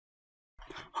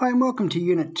Hi and welcome to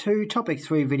Unit 2, Topic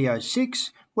 3, Video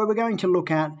 6, where we're going to look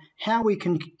at how we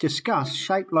can discuss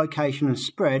shape, location and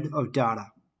spread of data.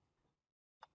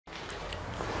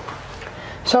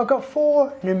 So I've got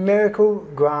four numerical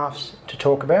graphs to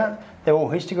talk about. They're all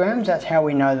histograms, that's how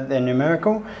we know that they're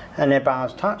numerical, and they're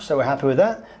bars touched, so we're happy with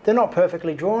that. They're not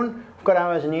perfectly drawn. I've got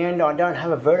arrows in the end. I don't have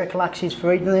a vertical axis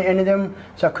for any of them,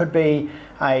 so it could be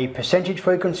a percentage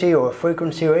frequency or a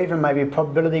frequency or even maybe a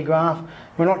probability graph.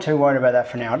 We're not too worried about that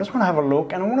for now. I just want to have a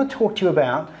look and I want to talk to you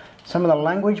about some of the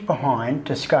language behind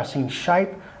discussing shape,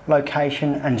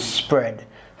 location and spread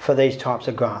for these types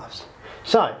of graphs.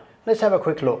 So let's have a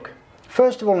quick look.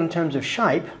 First of all, in terms of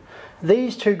shape,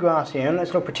 these two graphs here, and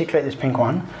let's look particularly at this pink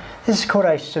one, this is called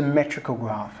a symmetrical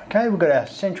graph. Okay, we've got our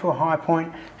central high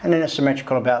point and then it's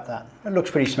symmetrical about that. It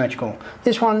looks pretty symmetrical.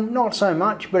 This one, not so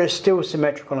much, but it's still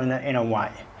symmetrical in a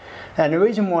way. And the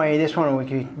reason why this one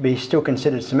would be still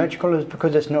considered symmetrical is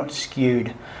because it's not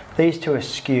skewed. These two are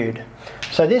skewed.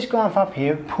 So this graph up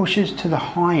here pushes to the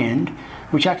high end,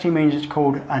 which actually means it's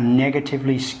called a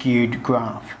negatively skewed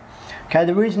graph. Okay,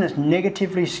 the reason it's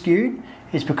negatively skewed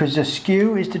is because the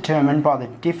skew is determined by the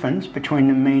difference between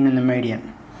the mean and the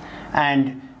median.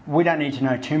 And we don't need to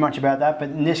know too much about that, but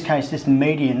in this case this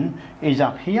median is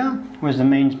up here, whereas the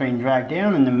mean's been dragged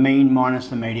down and the mean minus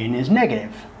the median is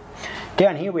negative.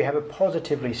 Down here we have a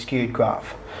positively skewed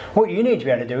graph. What you need to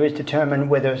be able to do is determine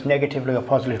whether it's negatively or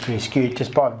positively skewed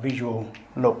just by visual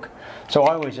look. So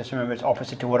I always just remember it's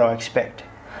opposite to what I expect.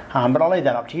 But I'll leave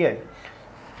that up to you.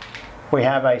 We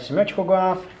have a symmetrical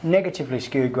graph, negatively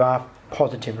skewed graph,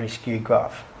 positively skewed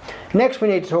graph. Next we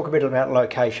need to talk a bit about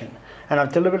location, and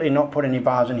I've deliberately not put any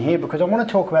bars in here because I want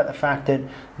to talk about the fact that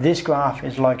this graph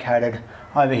is located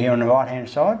over here on the right hand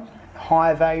side.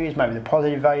 Higher values, maybe the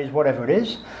positive values, whatever it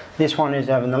is. This one is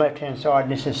over on the left hand side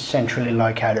and this is centrally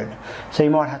located. So you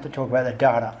might have to talk about the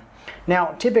data.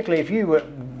 Now typically if you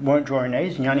weren't drawing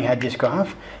these and you only had this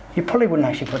graph, you probably wouldn't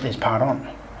actually put this part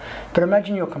on. But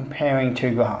imagine you're comparing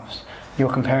two graphs.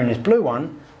 You're comparing this blue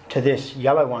one to this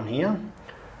yellow one here,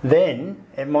 then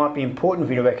it might be important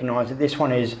for you to recognise that this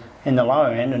one is in the lower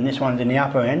end and this one's in the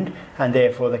upper end, and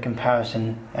therefore the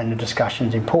comparison and the discussion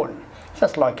is important. So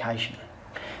that's location.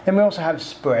 Then we also have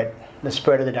spread, the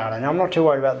spread of the data. Now I'm not too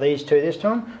worried about these two this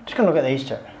time, I'm just going to look at these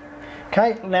two.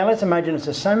 Okay, now let's imagine it's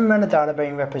the same amount of data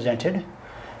being represented.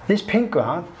 This pink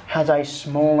graph has a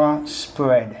smaller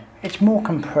spread. It's more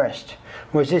compressed,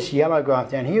 whereas this yellow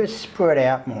graph down here is spread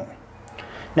out more.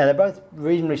 Now they're both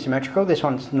reasonably symmetrical. This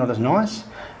one's not as nice,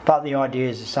 but the idea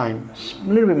is the same. A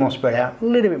little bit more spread out, a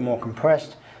little bit more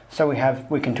compressed, so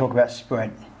we can talk about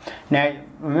spread. Now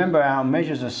remember our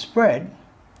measures of spread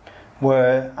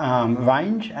were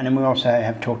range, and then we also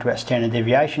have talked about standard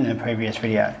deviation in the previous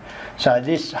video. So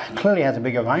this clearly has a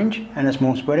bigger range and it's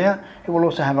more spread out. It will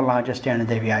also have a larger standard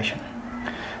deviation.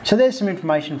 So there's some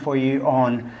information for you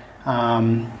on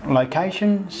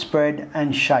location, spread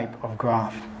and shape of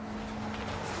graph.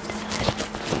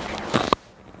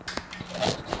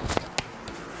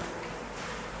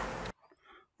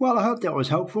 Well, I hope that was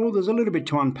helpful. There's a little bit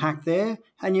to unpack there,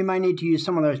 and you may need to use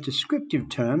some of those descriptive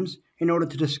terms in order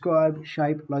to describe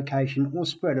shape, location, or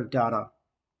spread of data.